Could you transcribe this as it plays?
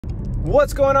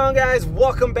What's going on, guys?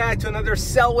 Welcome back to another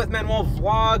Sell with Manuel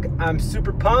vlog. I'm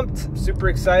super pumped, super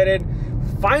excited.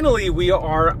 Finally, we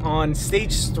are on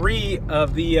stage 3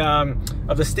 of the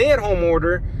stay-at-home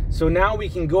order. So now we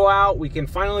can go out, we can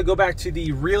finally go back to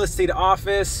the real estate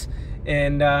office,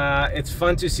 and it's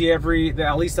fun to see at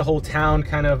least the whole town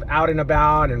kind of out and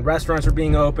about, and restaurants are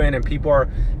being open and people are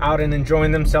out and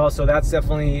enjoying themselves. So that's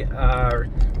definitely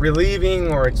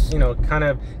relieving, or it's, you know, kind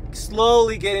of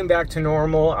slowly getting back to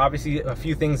normal. Obviously a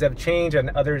few things have changed and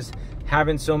others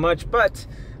haven't so much, but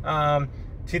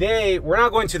today we're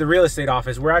not going to the real estate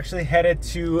office. We're actually headed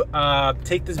to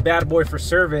take this bad boy for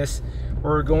service.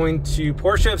 We're going to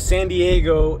Porsche of San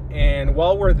Diego, and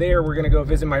while we're there we're gonna go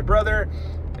visit my brother,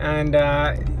 and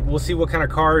we'll see what kind of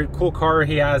cool car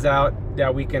he has out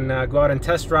that we can go out and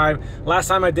test drive. Last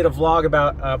time I did a vlog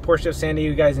about Porsche of San Diego,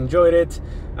 you guys enjoyed it.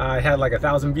 I had like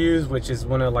 1,000 views, which is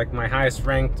one of like my highest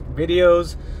ranked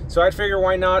videos. So I figure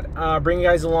why not bring you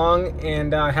guys along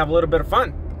and have a little bit of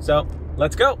fun. So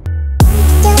let's go.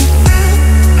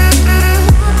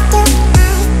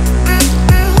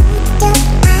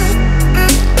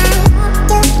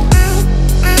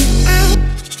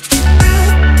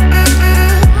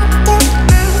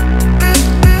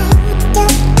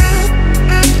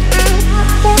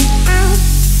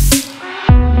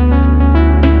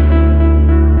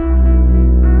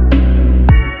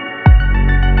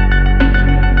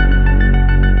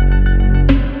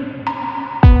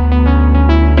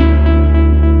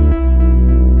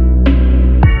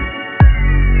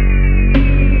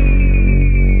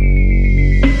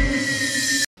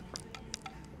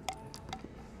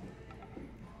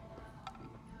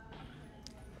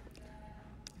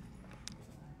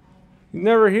 You're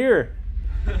never here.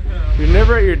 You're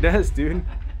never at your desk, dude.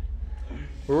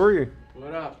 Where were you?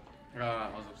 What up? I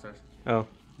was upstairs. Oh.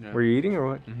 Yeah. Were you eating or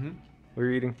what? Mm-hmm. What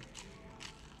were you eating?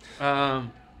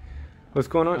 What's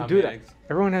going on? Dude, eggs.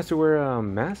 Everyone has to wear a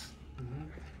mask? Mm-hmm.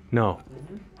 No.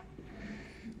 Mm-hmm.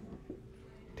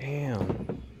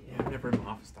 Damn. Yeah, I've never in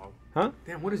my office, dog. Huh?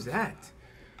 Damn, what is that?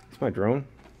 It's my drone.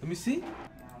 Let me see.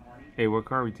 Hey, what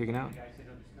car are we taking out?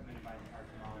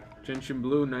 Gentian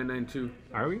Blue 992.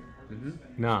 Are we? Mm-hmm.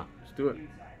 Nah. Let's do it. Here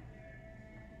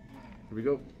we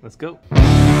go. Let's go.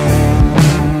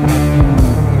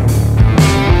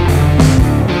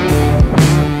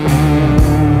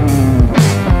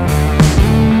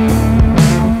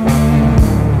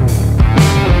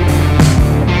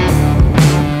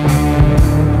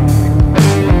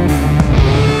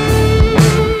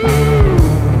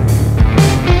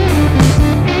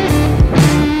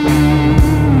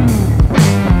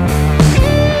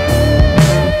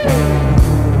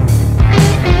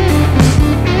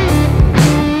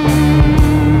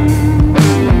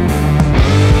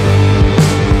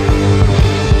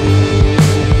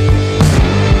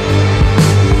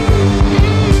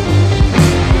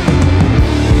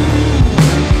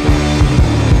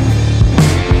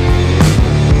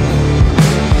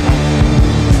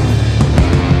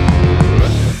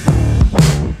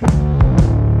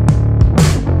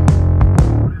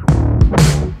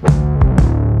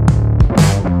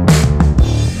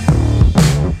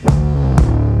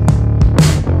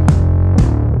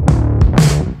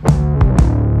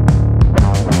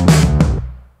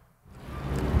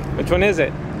 Which one is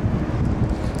it?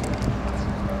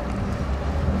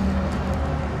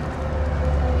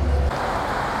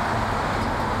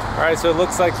 All right, so it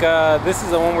looks like this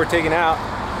is the one we're taking out.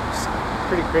 It's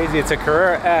pretty crazy. It's a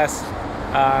Carrera S.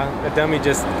 The dummy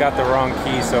just got the wrong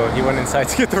key, so he went inside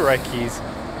to get the right keys.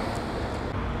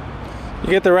 You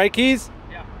get the right keys?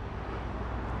 Yeah.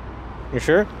 You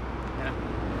sure? Yeah.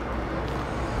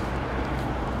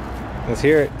 Let's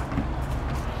hear it.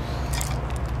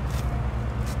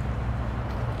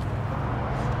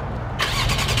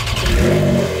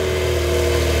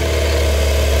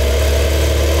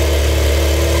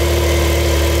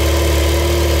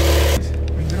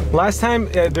 Last time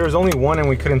there was only one and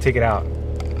we couldn't take it out.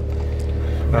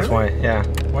 That's why, yeah.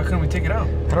 Why couldn't we take it out?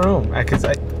 I don't know. I think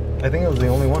it was the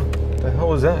only one. What the hell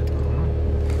was that?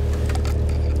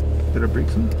 Did I break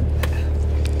something?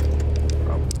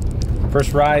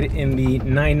 First ride in the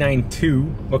 992.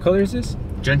 What color is this?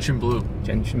 Gentian Blue.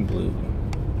 Gentian Blue.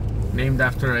 Named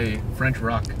after a French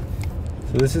rock.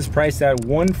 So this is priced at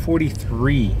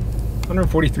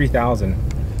 $143,000.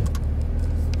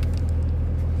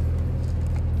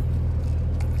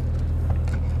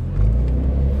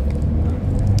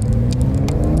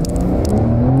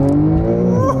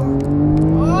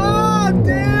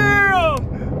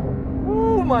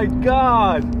 My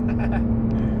God.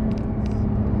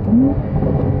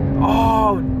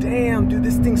 Oh, damn, dude,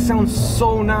 this thing sounds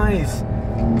so nice.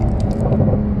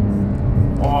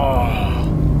 Oh.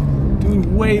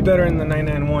 way better than the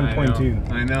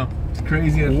 991.2. I know. It's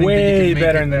crazy. I think Way that you can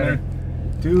make better it than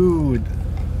that. Dude.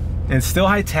 And it's still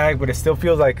high tag, but it still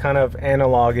feels like kind of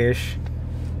analog-ish.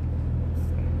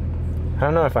 I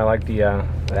don't know if I like the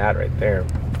that right there.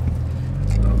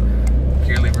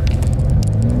 Gear lever.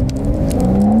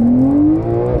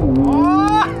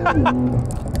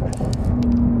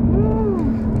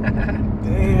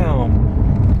 Damn.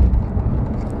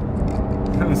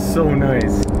 That was so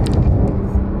nice.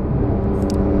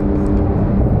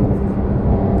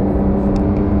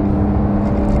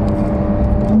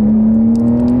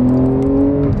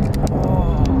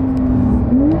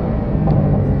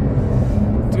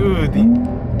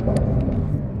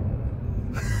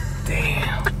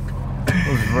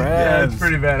 Yeah, it's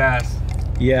pretty badass.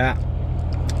 Yeah,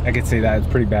 I could say that. It's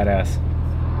pretty badass.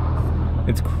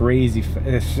 It's crazy.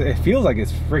 It feels like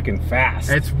it's freaking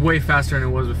fast. It's way faster than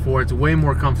it was before. It's way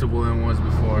more comfortable than it was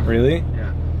before. Really?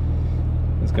 Yeah.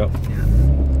 Let's go. Yeah.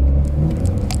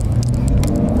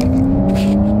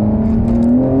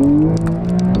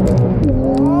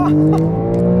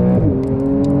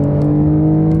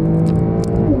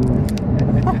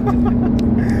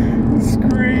 It's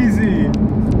crazy.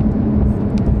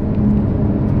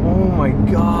 Oh my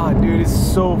god, dude, it's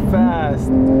so fast.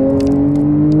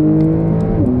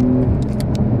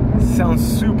 It sounds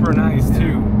super nice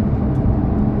too.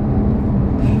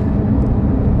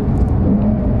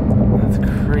 That's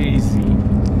crazy.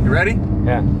 You ready?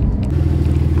 Yeah.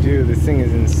 Dude, this thing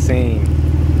is insane.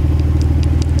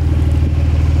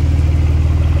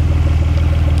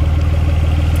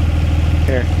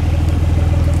 Here.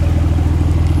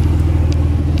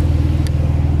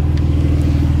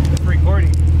 It's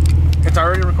recording. It's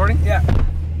already recording? Yeah.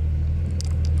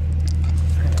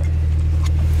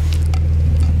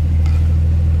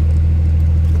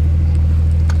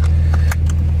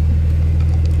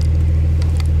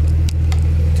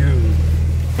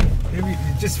 Dude,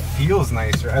 it just feels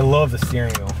nicer. I love the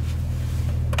steering wheel.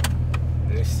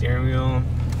 The steering wheel.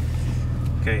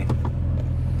 Okay.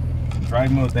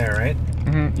 Drive mode there, right?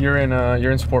 Mm-hmm. You're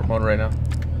in sport mode right now.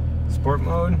 Sport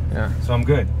mode? Yeah. So I'm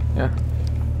good. Yeah.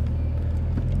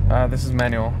 This is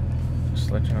manual. Just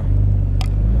to let you know.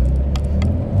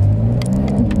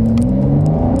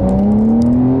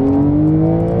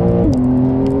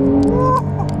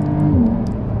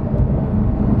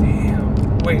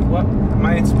 Damn. Wait, what? Am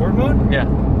I in sport mode? Yeah. Oh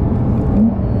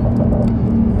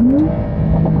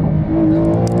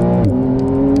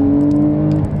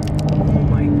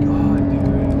my god,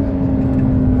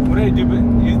 dude. What do I do?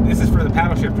 This is for the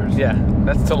paddle shifters. Yeah.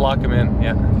 That's to lock them in.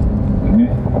 Yeah. Okay.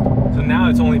 So now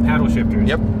it's only paddle shifters.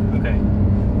 Yep. Okay.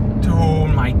 Oh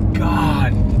my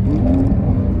god.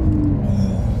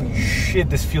 Holy shit,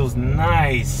 this feels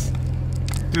nice.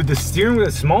 Dude, the steering wheel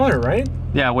is smaller, right?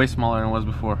 Yeah, way smaller than it was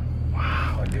before.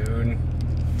 Wow, dude.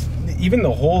 Even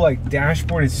the whole like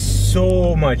dashboard is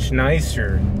so much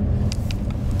nicer.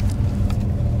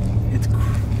 It's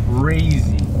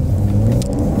crazy.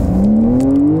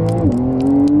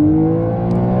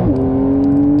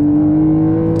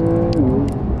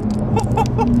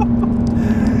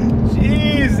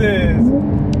 Jesus.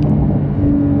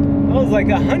 That was like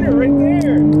 100 right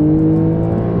there.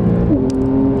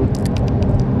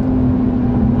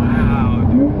 Wow,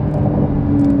 dude.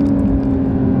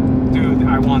 Dude,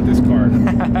 I want this car.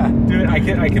 Dude, I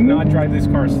cannot drive this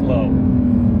car slow.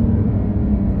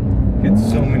 Get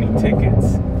so many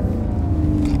tickets.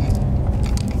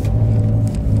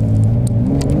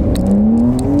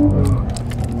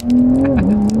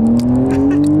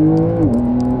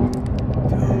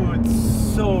 Dude,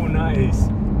 so nice.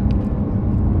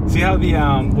 See how the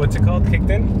what's it called? Kicked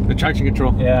in? The traction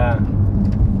control. Yeah.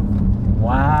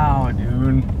 Wow,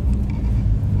 dude.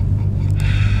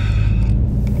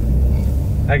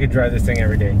 I could drive this thing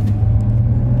every day.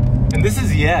 And this is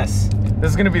the S.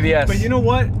 This is gonna be the S. But you know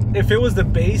what? If it was the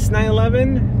base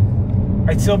 911,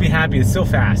 I'd still be happy. It's still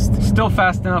fast. Still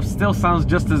fast enough. Still sounds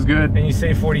just as good. And you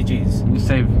save 40 G's. You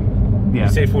save, yeah. You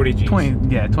save 40 G's.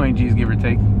 20, yeah, 20 G's give or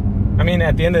take. I mean,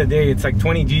 at the end of the day, it's like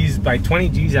 20 G's. By 20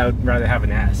 G's, I would rather have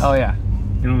an S. Oh yeah.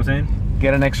 You know what I'm saying?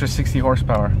 Get an extra 60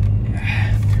 horsepower.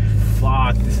 Yeah.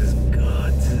 Fuck, this is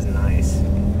good. This is nice.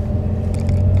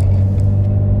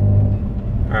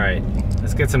 All right,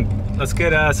 let's get some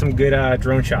good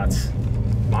drone shots,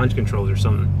 launch controls or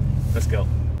something. Let's go.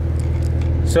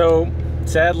 So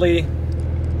sadly,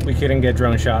 we couldn't get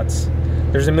drone shots.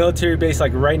 There's a military base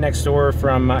like right next door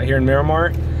from here in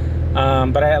Miramar,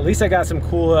 but at least I got some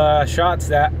cool shots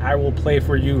that I will play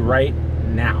for you right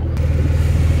now.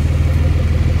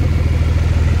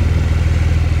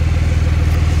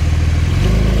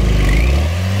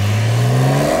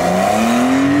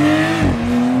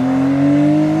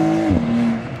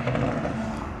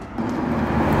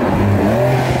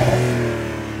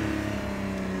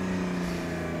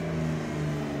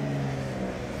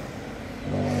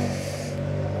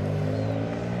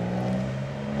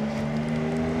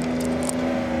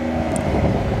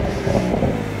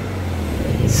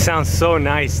 sounds so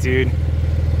nice, dude.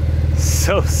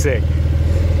 So sick.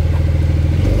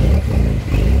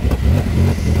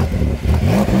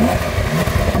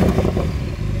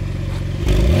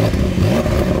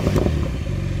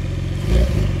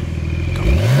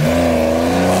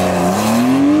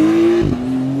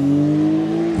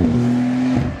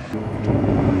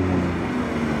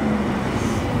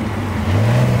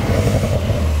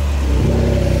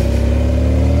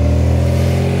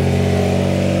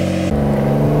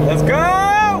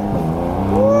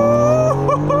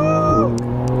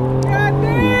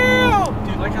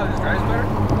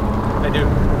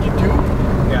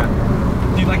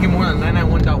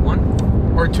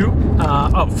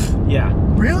 Yeah.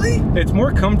 Really? It's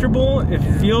more comfortable. It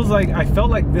feels like, I felt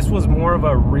like this was more of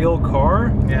a real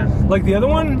car. Yeah. Like the other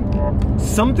one,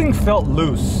 something felt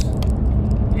loose.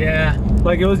 Yeah.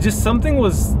 Like it was just, something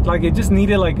was like, it just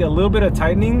needed like a little bit of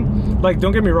tightening. Like,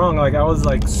 don't get me wrong, like I was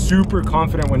like super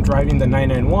confident when driving the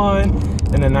 991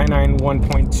 and the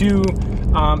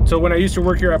 991.2. So when I used to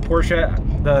work here at Porsche,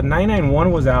 the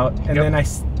 991 was out, and then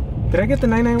did I get the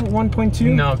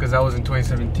 991.2? No, because that was in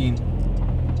 2017.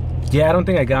 Yeah, I don't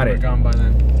think I got it. Gone by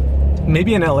then.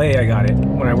 Maybe in LA I got it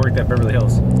when I worked at Beverly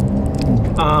Hills.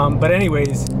 But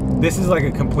anyways, this is like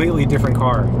a completely different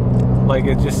car. Like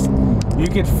it just, you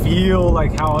could feel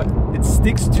like how it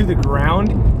sticks to the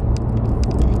ground.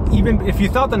 Even if you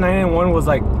thought the 991 was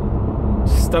like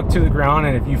stuck to the ground,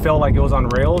 and if you felt like it was on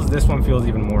rails, this one feels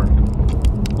even more.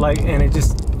 Like, and it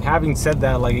just, having said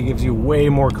that, like it gives you way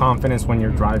more confidence when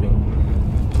you're driving.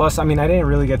 Plus, I mean, I didn't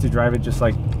really get to drive it just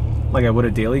like I would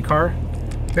a daily car.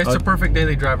 It's a perfect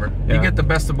daily driver. Yeah. You get the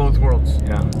best of both worlds.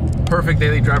 Yeah. Perfect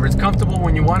daily driver. It's comfortable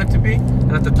when you want it to be, and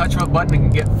at the touch of a button, it can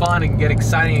get fun, it can get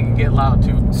exciting, it can get loud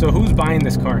too. So who's buying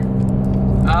this car?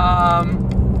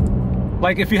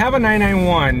 Like if you have a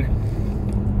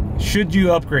 991, should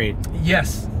you upgrade?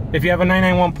 Yes. If you have a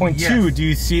 991.2, yes. Do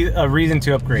you see a reason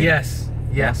to upgrade? Yes.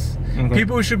 Yes. Okay.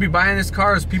 People who should be buying this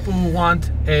car is people who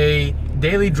want a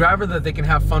daily driver that they can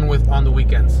have fun with on the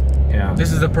weekends. Yeah.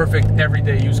 This is the perfect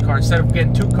everyday used car. Instead of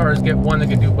getting two cars, get one that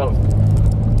can do both.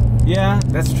 Yeah,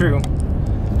 that's true.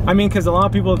 I mean, because a lot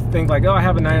of people think like, oh, I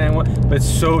have a 991, but it's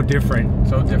so different.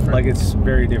 So different. Like it's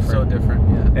very different. So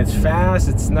different, yeah. It's fast,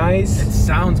 it's nice. It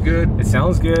sounds good. It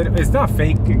sounds good. It's not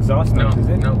fake exhaust notes, is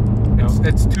it? No.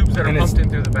 It's tubes that are pumped in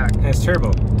through the back. And it's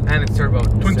turbo. And it's turbo.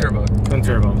 Twin turbo. Twin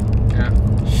turbo. Yeah.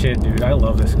 Shit, dude, I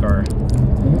love this car.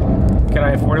 Can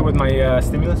I afford it with my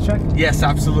stimulus check? Yes,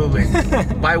 absolutely.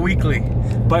 Bi-weekly.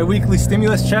 Bi-weekly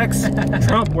stimulus checks?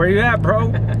 Trump, where you at,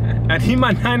 bro? I need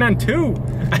my 992.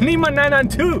 I need my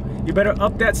 992. You better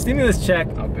up that stimulus check.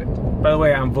 Up it. By the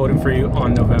way, I'm voting for you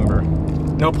on November.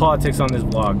 No politics on this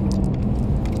vlog,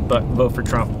 but vote for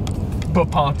Trump. But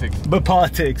politics. But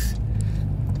politics.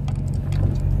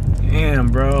 Damn,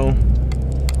 bro.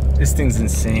 This thing's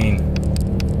insane.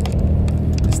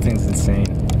 This thing's insane.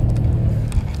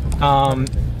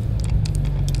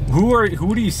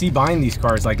 Who do you see buying these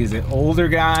cars? Like, is it older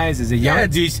guys? Is it young? Yeah,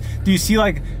 do you see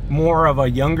like more of a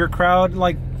younger crowd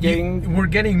like getting? We're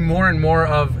getting more and more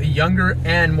of younger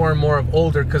and more of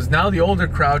older, because now the older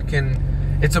crowd can.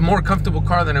 It's a more comfortable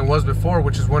car than it was before,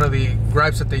 which is one of the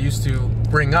gripes that they used to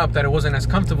bring up, that it wasn't as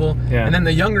comfortable. Yeah. And then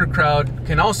the younger crowd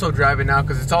can also drive it now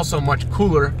because it's also much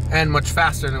cooler and much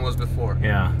faster than it was before.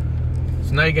 Yeah.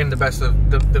 So now you're getting the best of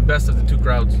the two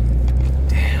crowds.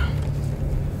 Damn.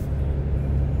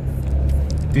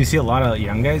 Do you see a lot of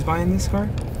young guys buying this car?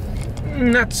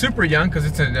 Not super young, because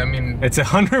it's it's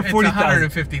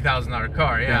 $150,000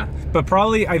 car, yeah. But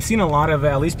probably I've seen a lot of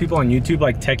at least people on YouTube,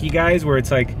 like techie guys, where it's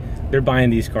like they're buying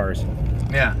these cars.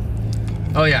 Yeah.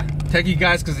 Oh yeah, techie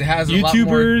guys, because it has a lot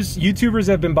more. YouTubers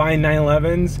have been buying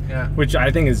 911s, yeah, which I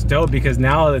think is dope, because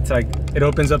now it's like it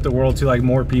opens up the world to like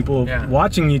more people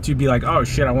watching YouTube be like, oh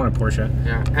shit, I want a Porsche.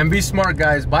 Yeah. And be smart,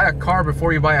 guys. Buy a car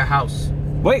before you buy a house.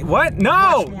 Wait, what?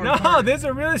 No, this is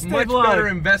a real estate much vlog. Better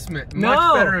investment.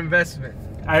 Much better investment.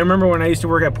 I remember when I used to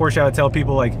work at Porsche, I would tell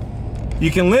people like,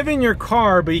 you can live in your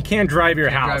car, but you can't drive your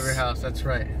house. Drive your house. That's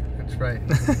right. That's right.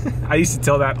 I used to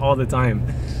tell that all the time.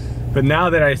 But now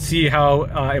that I see how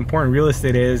important real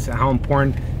estate is, how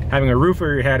important having a roof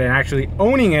over your head and actually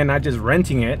owning it, not just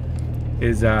renting it,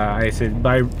 is I said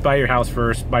buy your house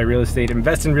first, buy real estate,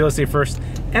 invest in real estate first,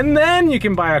 and then you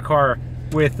can buy a car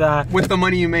with the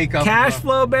money you make up. Cash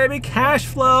flow, baby, cash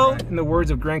flow. Right. In the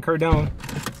words of Grant Cardone,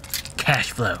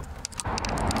 cash flow.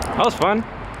 That was fun.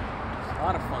 A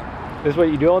lot of fun. This is what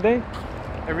you do all day?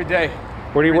 Every day.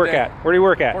 Where do you work at? Where do you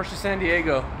work at? Porsche San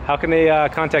Diego. How can they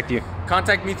contact you?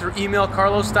 Contact me through email,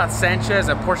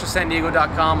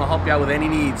 carlos.sanchez@porschesandiego.com. I'll help you out with any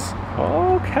needs.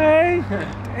 Okay.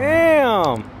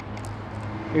 Damn.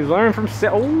 He's learning from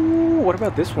oh, what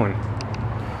about this one?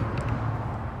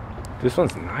 This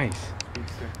one's nice.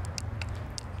 Speedster.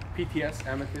 PTS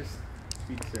Amethyst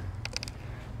Speedster.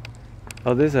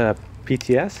 Oh, there's a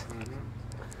PTS?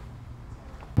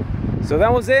 So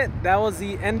that was it. That was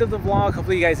the end of the vlog.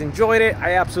 Hopefully you guys enjoyed it.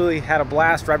 I absolutely had a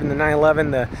blast driving the 911,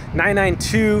 the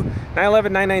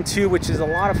 992, which is a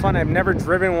lot of fun. I've never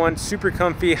driven one. Super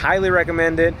comfy, highly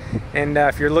recommend it. And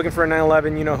if you're looking for a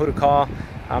 911, you know who to call.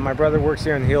 My brother works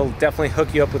here and he'll definitely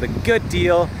hook you up with a good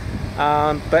deal.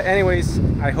 But anyways,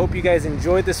 I hope you guys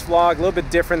enjoyed this vlog. A little bit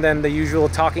different than the usual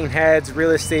talking heads,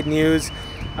 real estate news.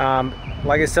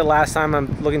 Like I said last time,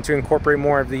 I'm looking to incorporate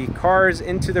more of the cars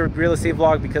into the real estate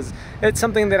vlog because it's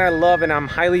something that I love and I'm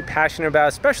highly passionate about,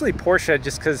 especially Porsche,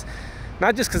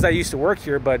 not just because I used to work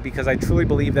here, but because I truly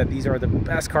believe that these are the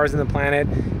best cars on the planet,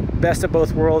 best of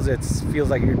both worlds. It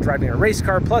feels like you're driving a race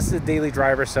car plus a daily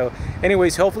driver. So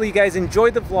anyways, hopefully you guys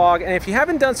enjoyed the vlog, and if you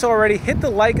haven't done so already, hit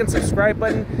the like and subscribe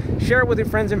button, share it with your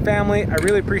friends and family. I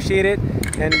really appreciate it.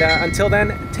 And until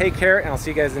then, take care, and I'll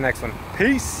see you guys in the next one.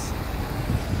 Peace.